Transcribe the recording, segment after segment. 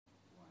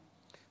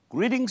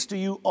Greetings to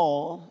you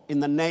all in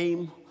the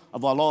name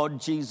of our Lord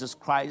Jesus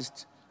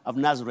Christ of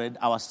Nazareth,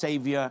 our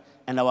Savior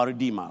and our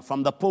Redeemer.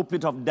 From the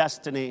pulpit of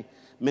Destiny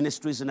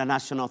Ministries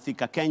International,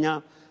 Thika,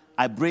 Kenya,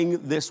 I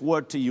bring this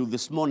word to you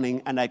this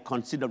morning, and I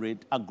consider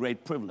it a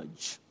great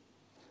privilege.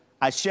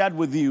 I shared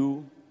with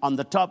you on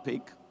the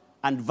topic,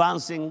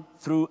 advancing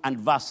through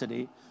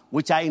adversity,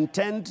 which I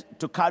intend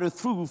to carry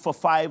through for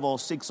 5 or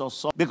 6 or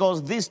so,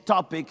 because this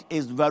topic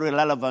is very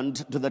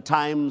relevant to the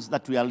times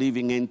that we are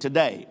living in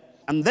today.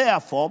 And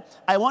therefore,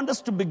 I want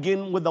us to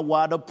begin with a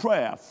word of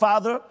prayer.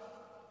 Father,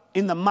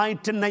 in the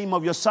mighty name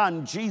of your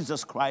Son,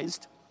 Jesus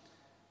Christ,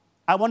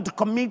 I want to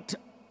commit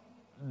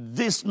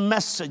this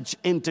message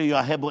into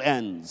your able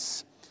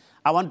hands.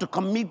 I want to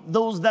commit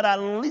those that are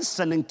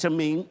listening to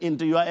me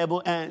into your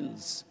able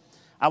hands.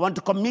 I want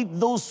to commit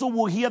those who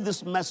will hear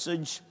this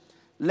message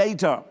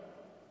later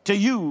to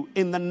you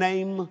in the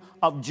name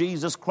of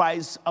Jesus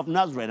Christ of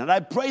Nazareth. And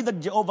I pray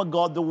that Jehovah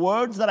God, the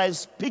words that I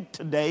speak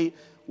today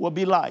will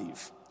be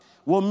life,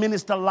 will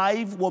minister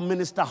life, will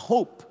minister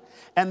hope,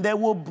 and they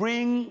will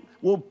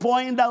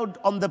point out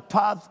on the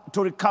path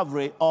to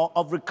recovery or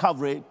of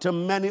recovery to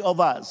many of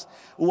us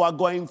who are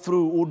going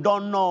through, who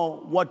don't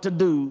know what to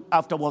do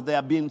after what they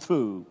have been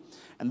through.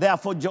 And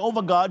therefore,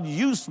 Jehovah God,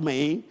 use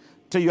me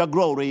to your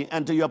glory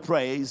and to your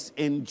praise.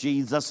 In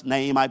Jesus'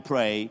 name I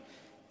pray.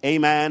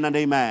 Amen and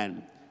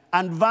amen.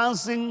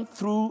 Advancing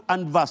through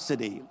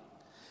adversity.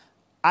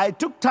 I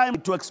took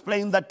time to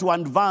explain that to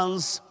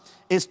advance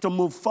is to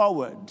move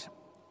forward.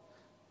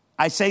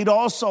 I said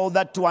also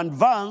that to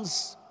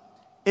advance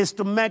is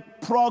to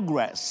make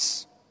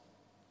progress.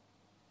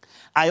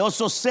 I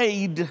also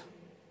said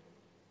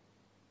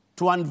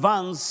to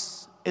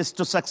advance is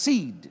to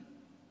succeed.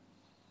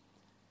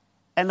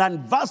 And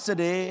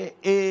adversity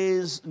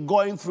is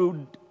going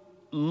through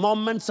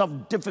moments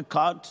of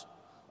difficult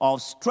or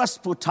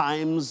stressful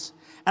times.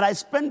 And I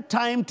spent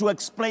time to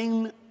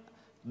explain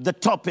the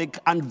topic,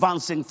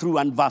 advancing through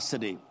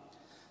adversity.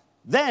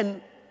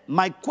 Then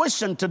my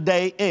question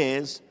today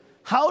is,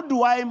 how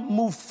do I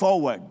move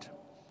forward?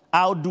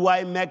 How do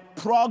I make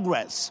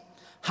progress?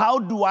 How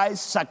do I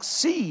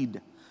succeed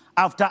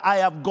after I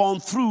have gone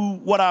through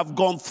what I've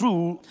gone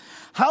through?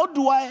 How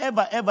do I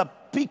ever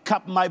pick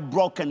up my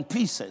broken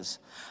pieces?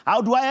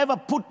 How do I ever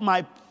put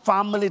my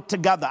family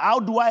together? How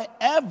do I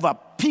ever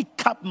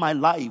pick up my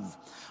life?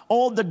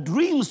 All the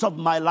dreams of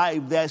my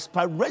life, the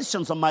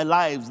aspirations of my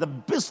life, the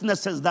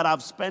businesses that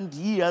I've spent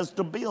years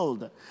to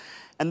build,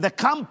 and the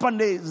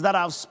companies that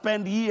I've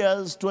spent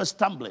years to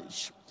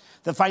establish,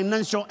 the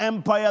financial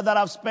empire that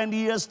I've spent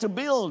years to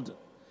build,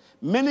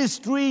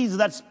 ministries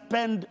that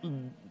spend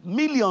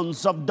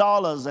millions of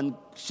dollars and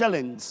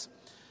shillings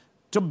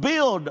to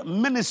build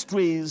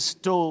ministries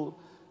to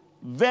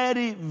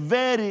very,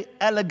 very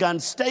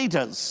elegant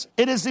status.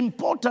 It is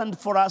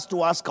important for us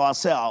to ask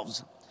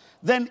ourselves,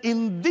 then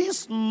in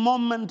this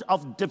moment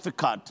of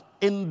difficulty,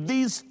 in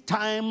this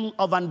time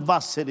of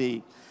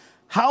adversity,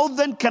 how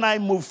then can I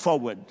move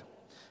forward?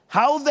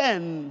 How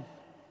then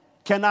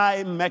can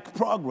I make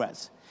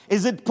progress?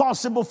 Is it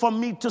possible for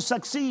me to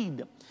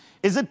succeed?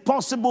 Is it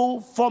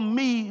possible for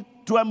me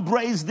to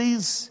embrace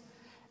this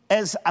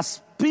as a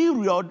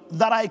period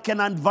that I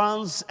can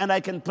advance and I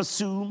can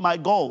pursue my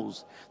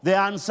goals? The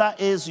answer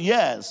is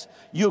yes,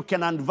 you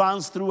can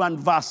advance through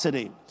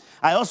adversity.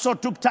 I also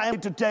took time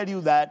to tell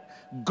you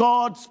that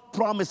God's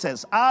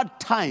promises, hard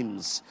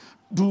times,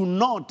 do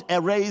not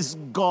erase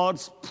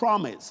God's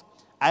promise.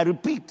 I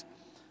repeat,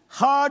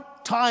 hard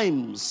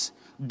times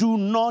do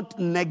not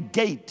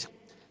negate,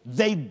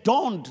 they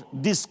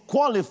don't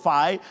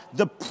disqualify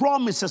the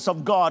promises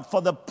of God, for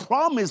the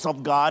promise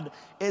of God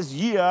is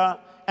yea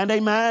and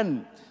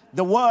amen.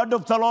 The word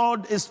of the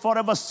Lord is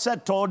forever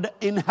settled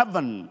in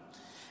heaven,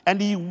 and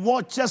he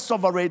watches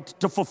over it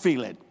to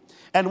fulfill it.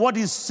 And what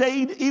he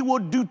said he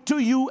would do to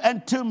you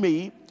and to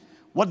me,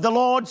 what the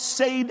Lord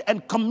said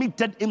and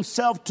committed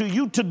himself to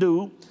you to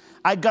do,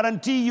 I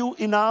guarantee you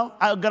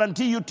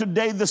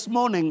today, this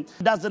morning,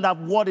 doesn't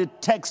have what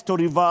it takes to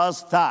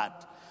reverse that.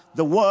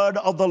 The word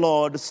of the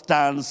Lord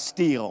stands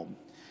still.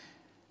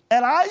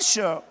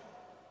 Elisha,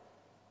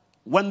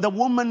 when the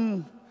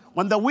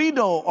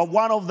widow of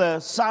one of the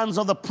sons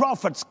of the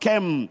prophets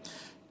came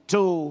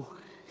to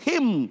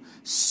him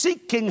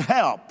seeking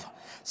help,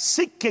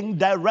 seeking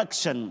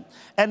direction,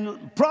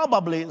 and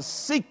probably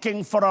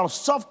seeking for a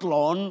soft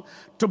loan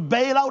to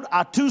bail out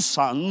her 2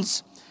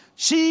 sons,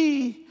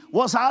 she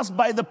was asked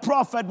by the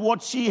prophet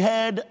what she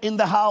had in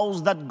the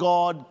house that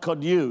God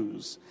could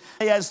use.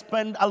 I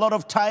spent a lot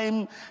of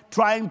time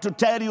trying to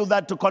tell you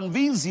that, to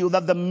convince you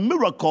that the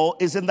miracle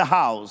is in the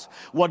house.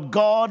 What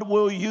God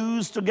will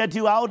use to get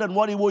you out and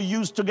what he will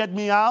use to get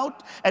me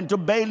out and to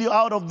bail you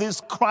out of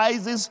this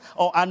crisis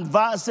or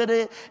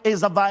adversity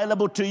is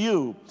available to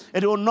you.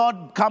 It will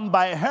not come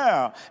by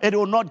air. It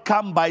will not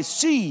come by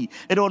sea.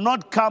 It will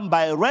not come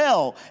by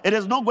rail. It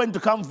is not going to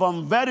come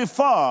from very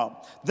far.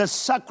 The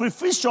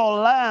sacrificial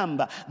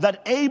lamb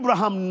that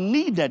Abraham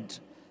needed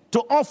to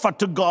offer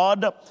to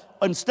God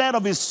instead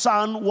of his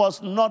son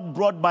was not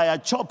brought by a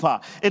chopper.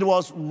 It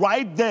was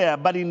right there,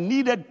 but he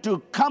needed to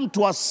come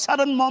to a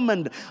certain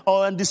moment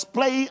and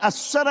display a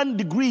certain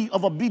degree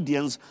of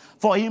obedience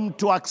for him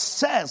to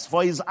access,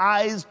 for his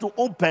eyes to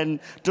open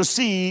to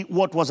see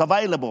what was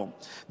available.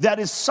 There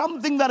is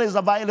something that is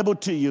available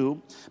to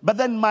you, but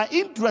then my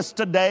interest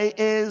today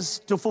is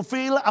to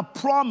fulfill a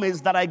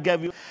promise that I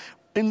gave you.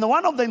 In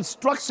one of the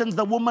instructions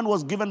the woman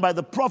was given by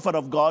the prophet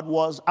of God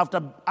was,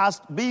 after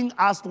being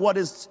asked what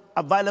is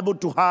available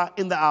to her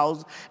in the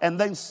house, and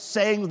then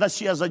saying that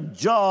she has a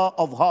jar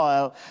of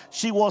oil,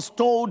 she was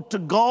told to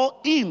go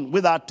in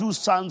with her 2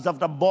 sons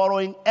after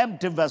borrowing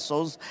empty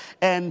vessels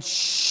and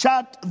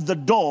shut the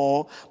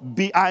door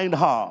behind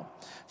her.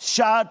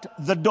 Shut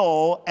the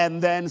door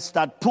and then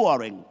start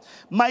pouring.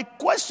 My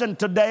question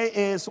today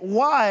is,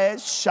 why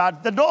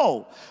shut the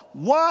door?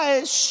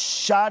 Why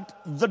shut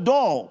the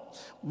door?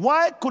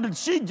 Why couldn't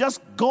she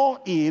just go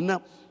in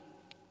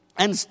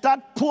and start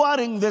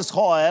pouring this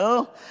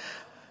oil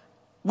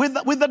with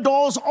the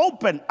doors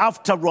open?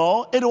 After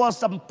all, it was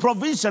some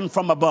provision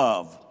from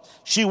above.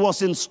 She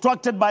was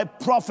instructed by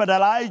Prophet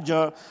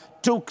Elijah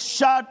to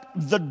shut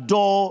the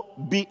door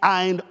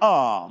behind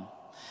her.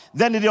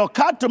 Then it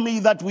occurred to me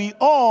that we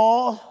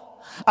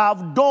all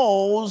have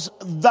doors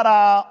that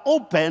are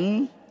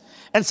open,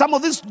 and some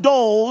of these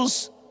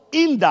doors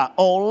hinder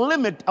or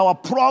limit our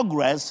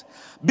progress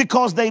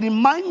because they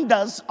remind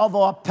us of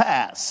our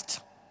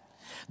past.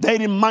 They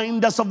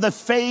remind us of the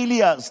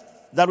failures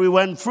that we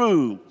went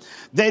through.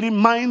 They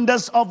remind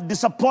us of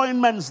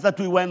disappointments that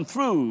we went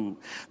through.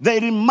 They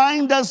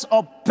remind us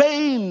of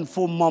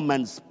painful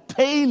moments,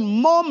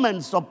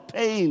 moments of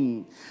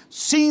pain,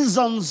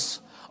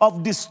 seasons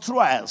of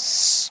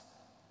distress.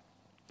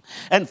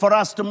 And for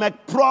us to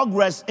make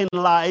progress in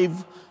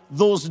life,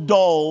 those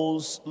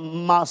doors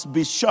must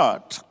be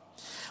shut.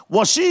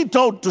 Was she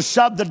told to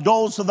shut the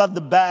doors so that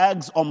the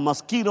bugs or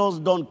mosquitoes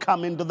don't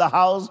come into the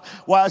house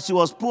while she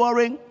was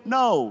pouring?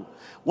 No.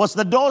 Was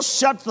the door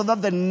shut so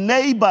that the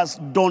neighbors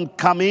don't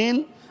come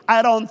in?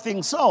 I don't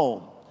think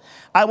so.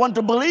 I want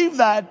to believe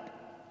that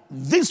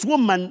this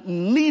woman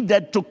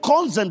needed to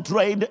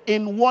concentrate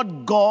in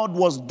what God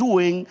was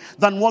doing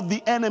than what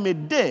the enemy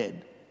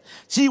did.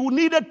 She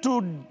needed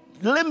to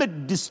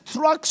limit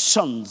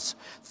distractions,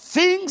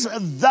 things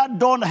that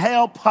don't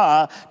help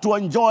her to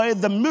enjoy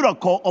the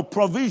miracle or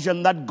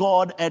provision that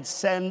God had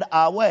sent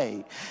our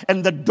way.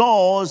 And the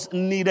doors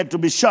needed to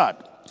be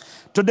shut.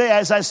 Today,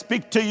 as I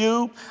speak to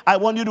you, I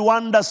want you to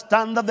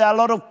understand that there are a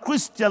lot of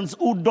Christians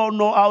who don't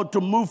know how to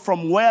move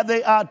from where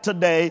they are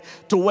today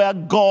to where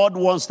God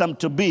wants them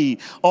to be,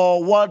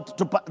 or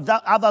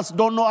that others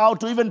don't know how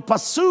to even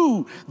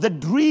pursue the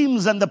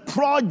dreams and the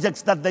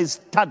projects that they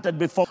started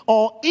before,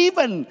 or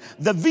even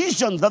the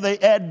visions that they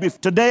had before.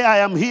 Today, I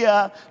am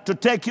here to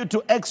take you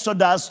to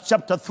Exodus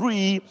chapter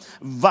 3,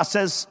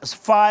 verses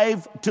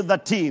 5 to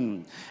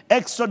 13.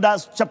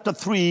 Exodus chapter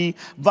 3,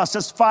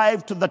 verses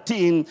 5 to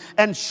 13,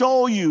 and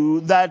show you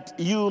that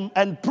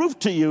and prove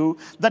to you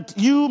that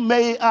you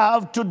may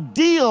have to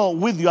deal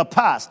with your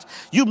past.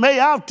 You may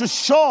have to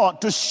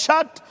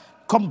shut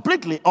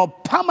completely or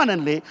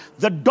permanently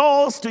the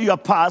doors to your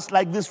past,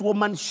 like this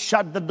woman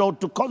shut the door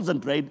to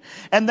concentrate.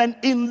 And then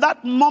in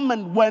that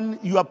moment when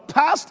your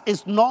past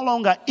is no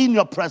longer in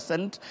your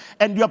present,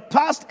 and your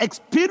past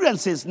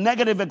experiences,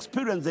 negative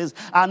experiences,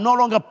 are no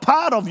longer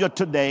part of your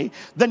today,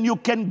 then you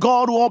can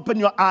go to open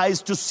your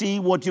eyes to see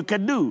what you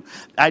can do.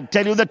 I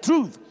tell you the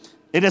truth.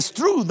 It is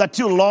true that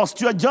you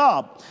lost your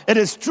job. It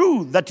is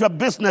true that your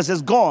business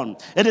is gone.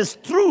 It is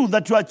true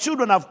that your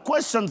children have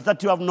questions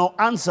that you have no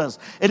answers.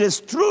 It is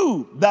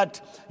true that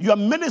your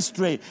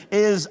ministry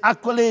is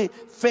actually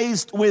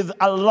faced with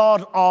a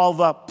lot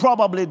of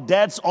probably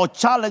debts or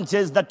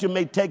challenges that you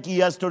may take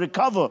years to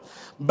recover.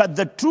 But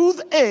the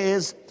truth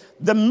is,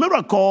 the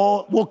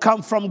miracle will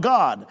come from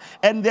God.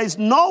 And there's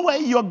no way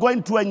you're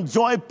going to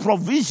enjoy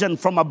provision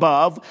from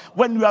above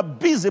when you are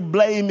busy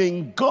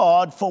blaming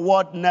God for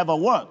what never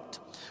worked.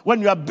 When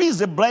you are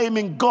busy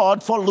blaming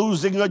God for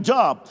losing your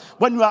job.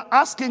 When you are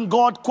asking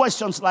God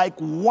questions like,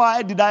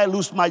 why did I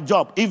lose my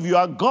job? If you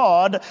are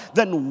God,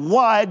 then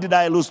why did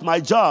I lose my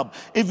job?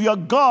 If you're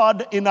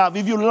God enough,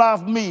 if you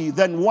love me,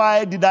 then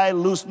why did I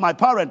lose my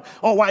parent?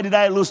 Or why did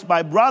I lose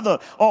my brother?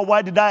 Or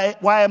why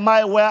am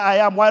I where I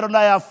am? Why don't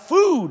I have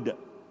food?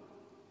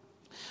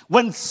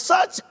 When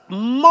such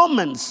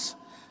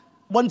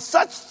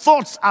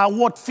thoughts are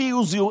what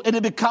fuels you,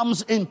 it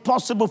becomes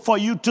impossible for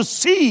you to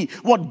see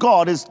what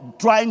God is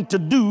trying to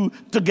do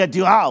to get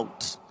you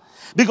out.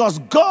 Because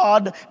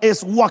God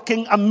is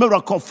working a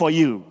miracle for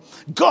you.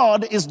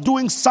 God is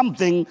doing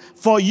something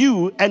for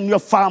you and your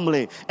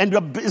family.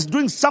 And is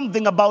doing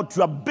something about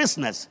your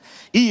business.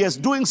 He is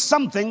doing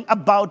something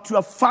about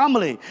your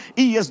family.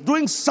 He is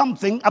doing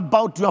something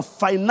about your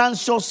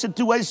financial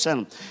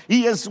situation.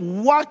 He is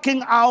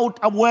working out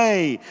a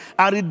way,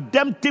 a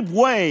redemptive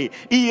way.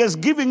 He is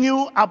giving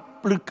you a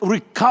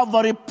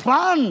recovery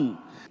plan.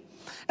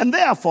 And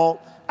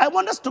therefore, I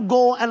want us to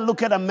go and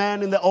look at a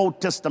man in the Old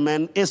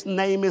Testament. His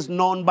name is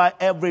known by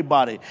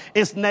everybody.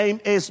 His name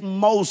is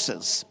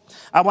Moses.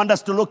 I want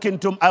us to go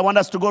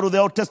to the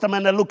Old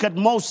Testament and look at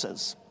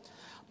Moses.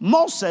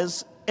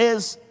 Moses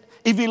is,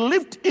 if he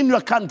lived in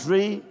your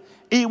country,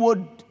 he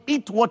would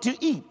eat what you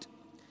eat.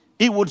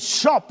 He would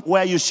shop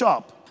where you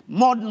shop.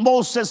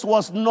 Moses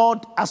was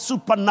not a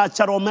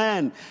supernatural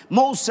man.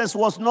 Moses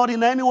was not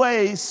in any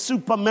way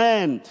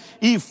Superman.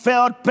 He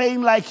felt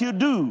pain like you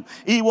do.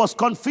 He was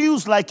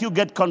confused like you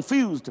get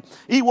confused.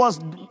 He was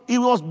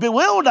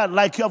bewildered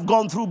like you have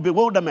gone through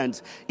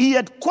bewilderment. He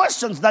had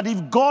questions that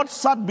if God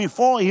sat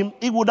before him,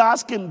 he would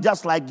ask him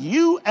just like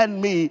you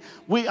and me.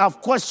 We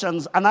have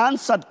questions,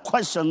 unanswered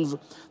questions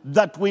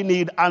that we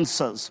need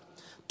answers.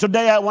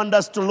 Today I want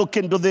us to look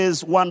into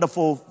this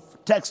wonderful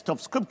text of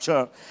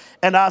Scripture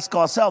and ask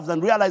ourselves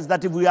and realize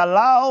that if we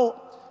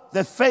allow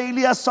the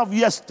failures of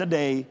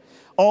yesterday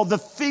or the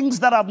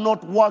things that have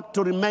not worked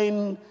to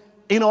remain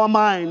in our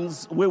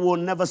minds, we will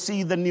never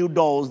see the new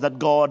doors that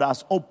God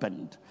has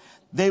opened.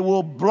 They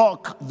will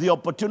block the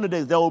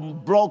opportunities. They will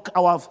block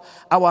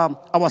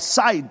our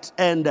sight,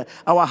 and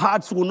our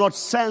hearts will not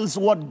sense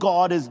what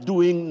God is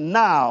doing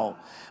now,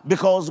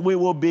 because we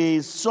will be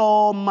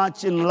so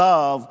much in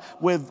love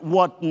with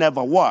what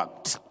never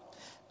worked.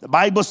 The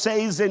Bible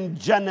says in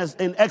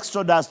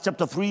Exodus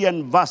chapter 3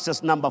 and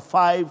verses number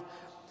 5,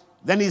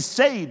 then he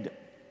said,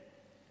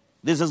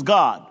 this is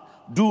God,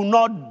 do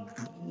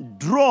not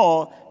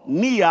draw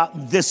near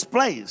this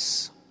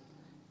place.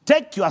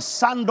 Take your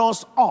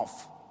sandals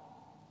off,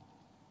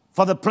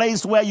 for the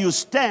place where you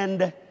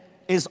stand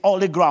is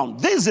holy ground.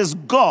 This is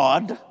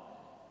God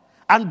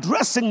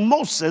addressing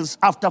Moses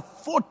after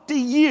 40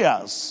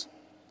 years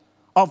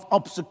of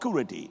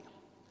obscurity.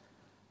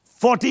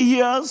 40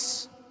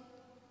 years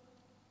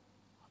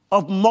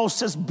of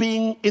Moses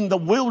being in the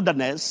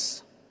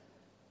wilderness,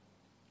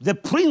 the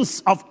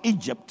prince of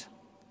Egypt,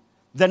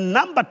 the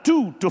number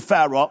 2 to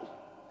Pharaoh,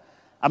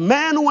 a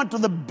man who went to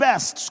the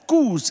best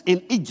schools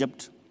in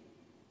Egypt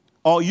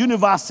or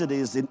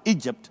universities in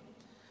Egypt,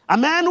 a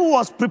man who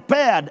was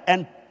prepared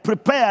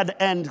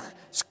and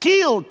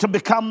skilled to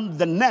become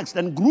the next,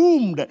 and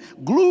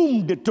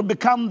groomed to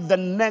become the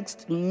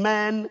next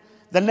man,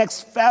 the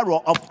next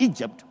Pharaoh of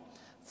Egypt,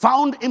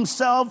 found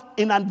himself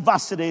in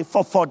adversity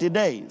for 40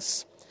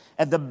 days.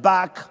 At the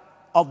back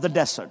of the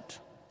desert.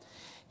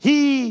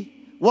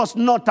 He was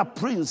not a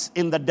prince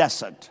in the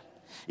desert.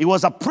 He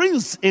was a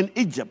prince in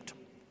Egypt.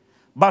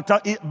 But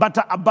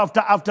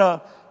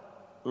after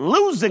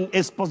losing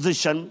his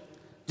position,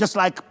 just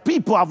like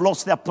people have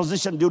lost their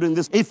position during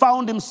this, he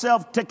found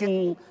himself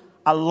taking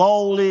a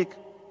lowly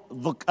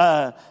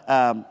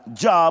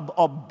job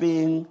of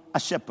being a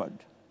shepherd,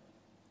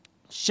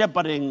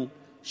 shepherding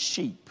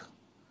sheep.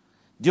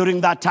 During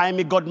that time,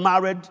 he got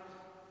married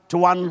to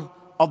one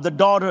of the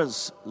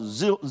daughters,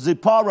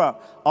 Zipporah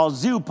or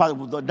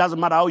Zilpah, it doesn't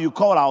matter how you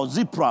call her, or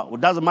Zipporah, it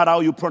doesn't matter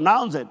how you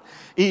pronounce it.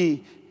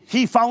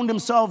 He found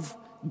himself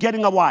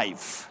getting a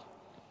wife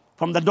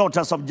from the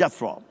daughters of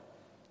Jethro.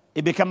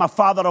 He became a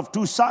father of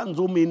 2 sons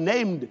whom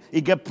he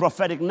gave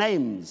prophetic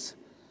names.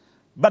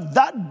 But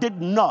that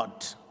did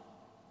not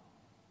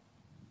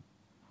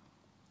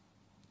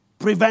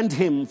prevent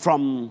him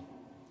from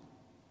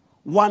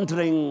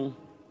wondering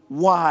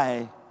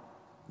why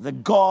the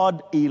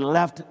God he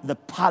left the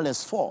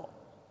palace for,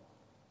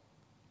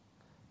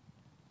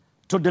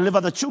 to deliver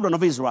the children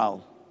of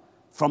Israel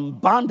from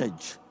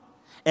bondage,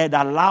 had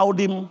allowed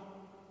him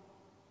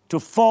to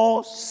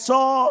fall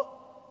so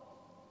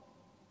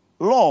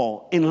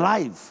low in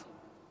life.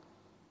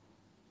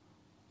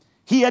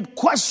 He had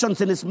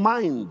questions in his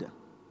mind.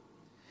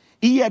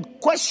 He had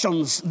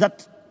questions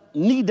that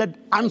needed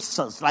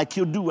answers, like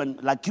you do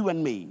and like you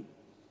and me.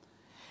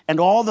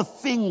 And all the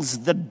things,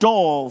 the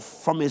door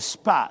from his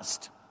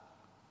past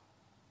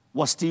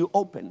was still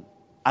open.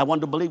 I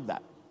want to believe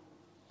that.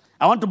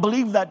 I want to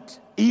believe that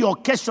he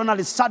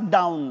occasionally sat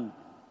down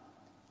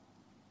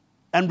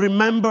and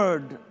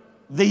remembered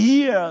the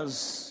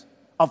years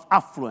of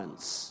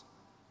affluence,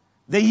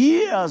 the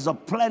years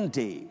of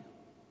plenty.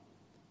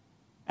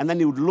 And then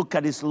he would look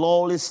at his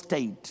lowly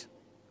state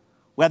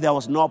where there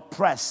was no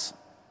press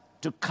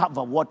to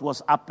cover what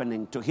was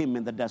happening to him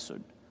in the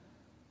desert,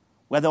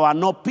 where there were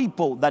no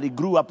people that he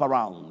grew up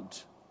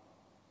around.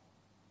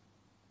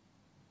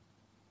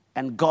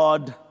 And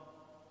God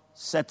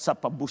sets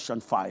up a bush on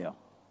fire.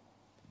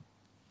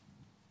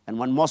 And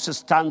when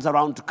Moses turns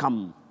around to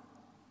come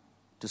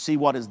to see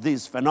what is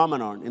this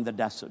phenomenon in the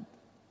desert,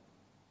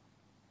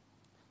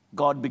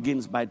 God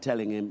begins by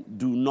telling him,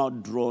 do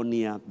not draw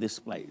near this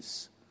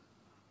place.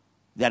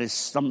 There is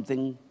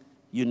something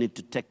you need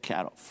to take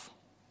care of.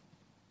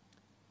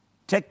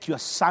 Take your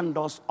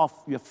sandals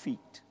off your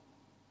feet.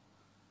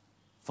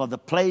 For the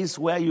place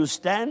where you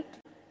stand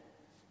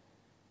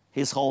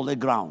is holy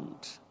ground.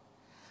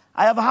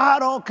 I have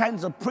heard all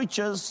kinds of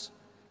preachers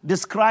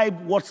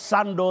describe what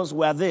sandals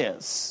were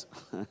theirs.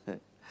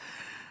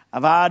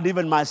 I've heard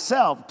even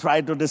myself try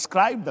to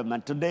describe them,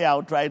 and today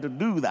I'll try to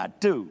do that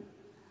too.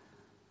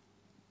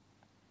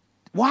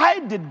 Why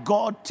did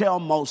God tell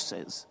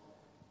Moses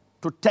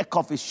to take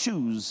off his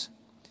shoes.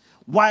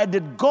 Why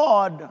did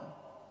God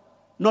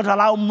not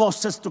allow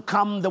Moses to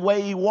come the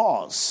way he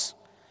was?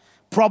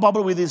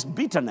 Probably with his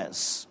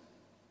bitterness.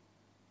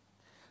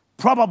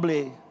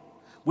 Probably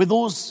with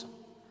those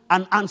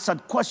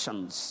unanswered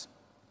questions.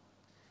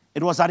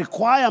 It was a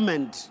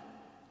requirement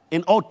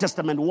in Old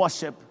Testament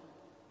worship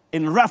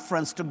in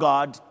reference to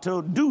God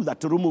to do that,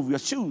 to remove your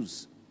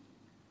shoes.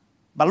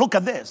 But look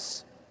at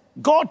this.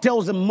 God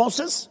tells him,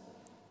 Moses,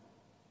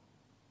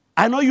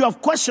 I know you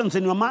have questions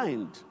in your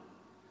mind.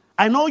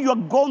 I know you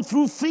have gone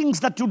through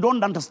things that you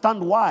don't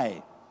understand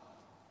why.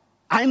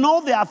 I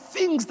know there are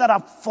things that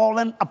have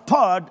fallen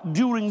apart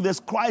during this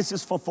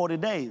crisis for 40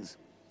 days.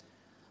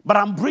 But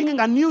I'm bringing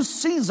a new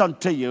season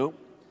to you.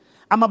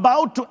 I'm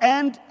about to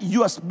end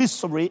your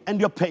misery and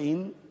your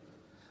pain.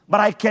 But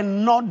I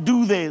cannot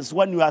do this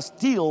when you are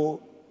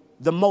still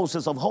the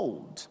Moses of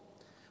old.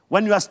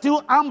 When you are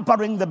still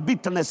hampering the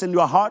bitterness in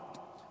your heart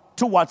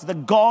towards the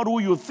God who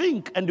you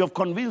think and you have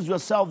convinced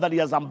yourself that he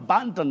has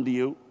abandoned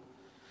you.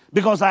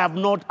 Because I have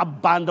not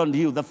abandoned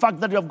you. The fact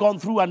that you have gone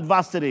through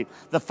adversity,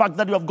 the fact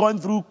that you have gone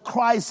through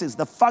crisis,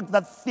 the fact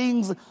that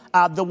things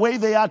are the way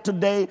they are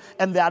today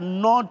and they are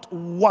not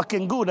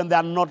working good and they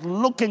are not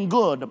looking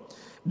good,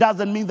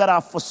 doesn't mean that I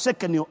have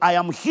forsaken you. I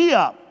am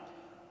here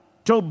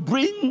to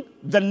bring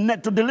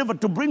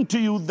to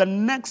you the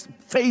next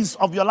phase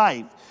of your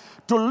life,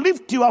 to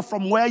lift you up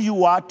from where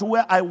you are to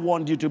where I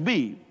want you to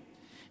be.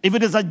 If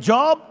it is a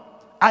job,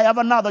 I have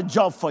another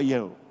job for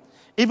you.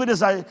 If it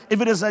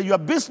is your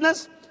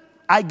business,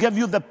 I give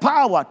you the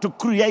power to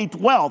create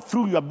wealth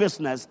through your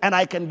business, and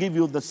I can give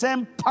you the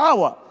same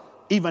power,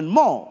 even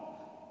more,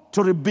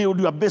 to rebuild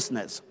your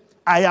business.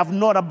 I have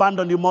not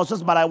abandoned you,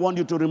 Moses, but I want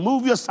you to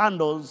remove your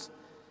sandals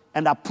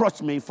and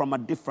approach me from a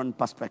different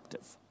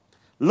perspective.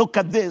 Look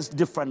at this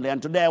differently,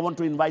 and today I want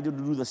to invite you to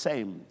do the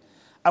same.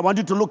 I want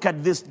you to look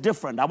at this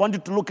different. I want you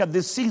to look at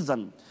this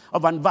season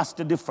of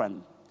adversity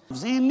different.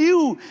 He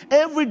knew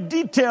every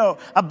detail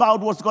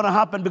about what's going to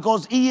happen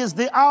because he is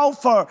the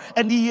Alpha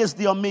and he is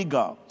the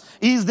Omega.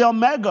 He is the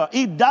Omega.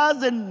 He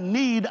doesn't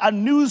need a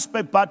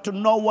newspaper to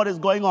know what is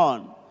going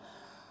on.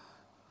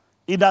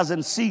 He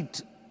doesn't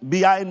sit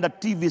behind a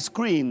TV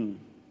screen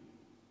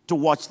to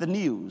watch the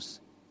news.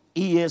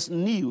 He is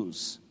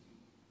news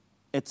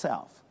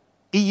itself.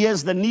 He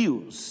is the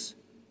news.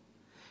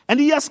 And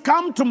he has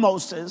come to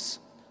Moses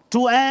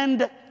to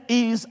end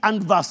his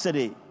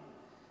adversity.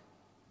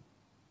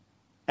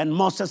 And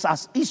Moses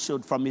has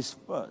issued from his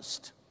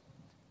first.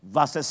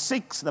 Verses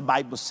 6, the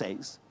Bible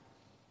says.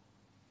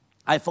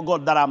 I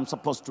forgot that I'm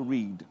supposed to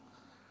read.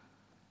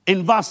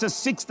 In verses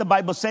 6, the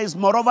Bible says,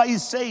 moreover, he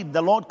said,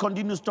 the Lord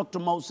continues to talk to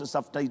Moses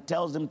after he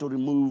tells him to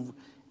remove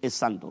his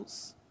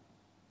sandals.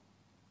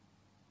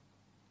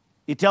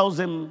 He tells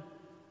him,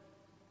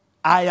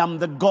 I am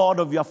the God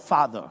of your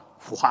father.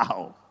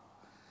 Wow.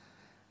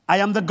 I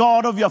am the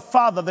God of your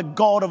father, the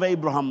God of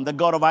Abraham, the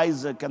God of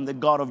Isaac, and the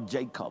God of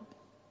Jacob.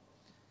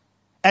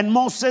 And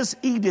Moses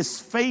hid his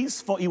face,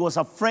 for he was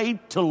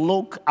afraid to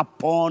look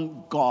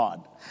upon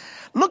God.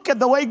 Look at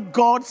the way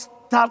God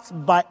starts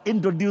by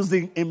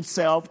introducing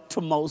himself to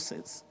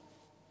Moses.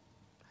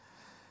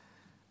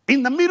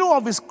 In the middle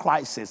of his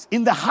crisis,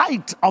 in the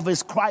height of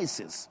his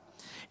crisis,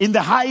 in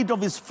the height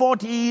of his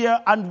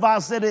 40-year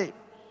adversity,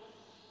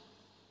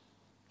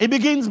 he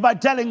begins by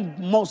telling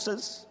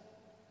Moses,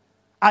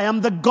 I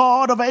am the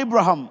God of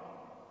Abraham.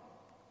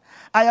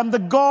 I am the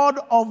God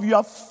of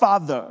your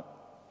father.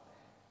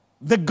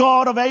 The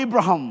God of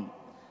Abraham,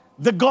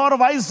 the God of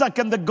Isaac,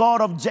 and the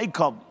God of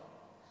Jacob.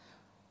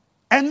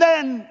 And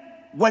then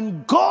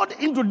when God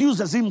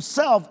introduces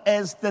himself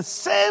as the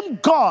same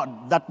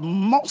God that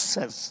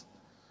Moses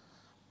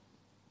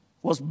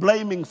was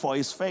blaming for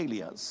his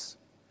failures,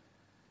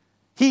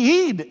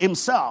 he hid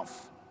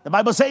himself. The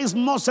Bible says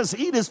Moses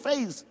hid his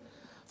face,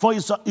 for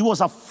he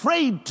was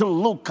afraid to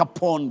look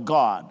upon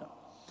God.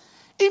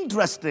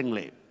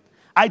 Interestingly,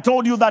 I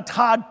told you that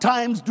hard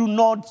times do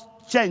not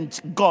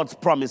change God's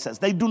promises.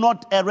 They do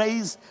not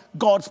erase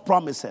God's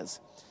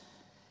promises.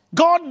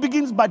 God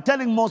begins by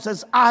telling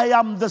Moses, I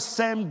am the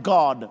same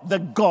God, the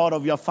God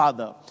of your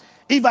father.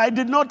 If I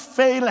did not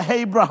fail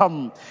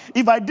Abraham,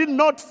 if I did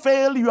not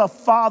fail your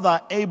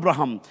father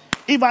Abraham,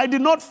 if I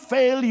did not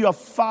fail your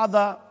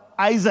father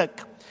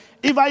Isaac,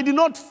 if I did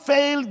not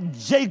fail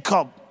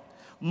Jacob,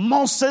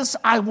 Moses,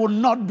 I will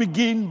not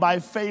begin by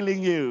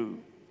failing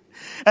you.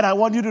 And I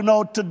want you to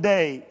know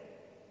today,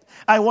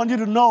 I want you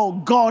to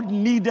know God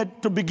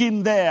needed to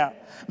begin there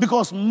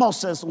because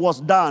Moses was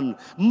done.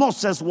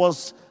 Moses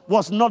was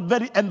not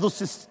very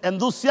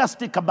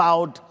enthusiastic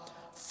about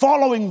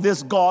following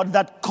this God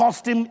that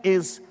cost him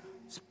his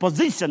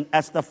position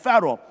as the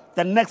Pharaoh,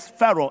 the next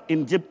Pharaoh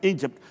in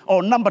Egypt,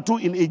 or number 2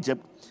 in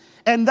Egypt.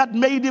 And that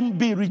made him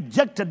be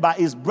rejected by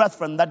his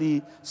brethren that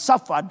he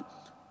suffered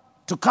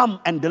to come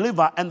and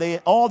deliver.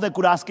 And all they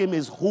could ask him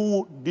is,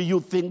 who do you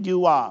think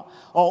you are?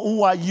 Or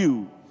who are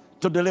you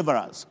to deliver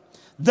us?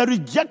 The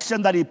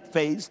rejection that he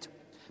faced.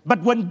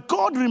 But when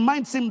God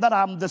reminds him that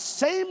I'm the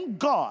same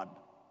God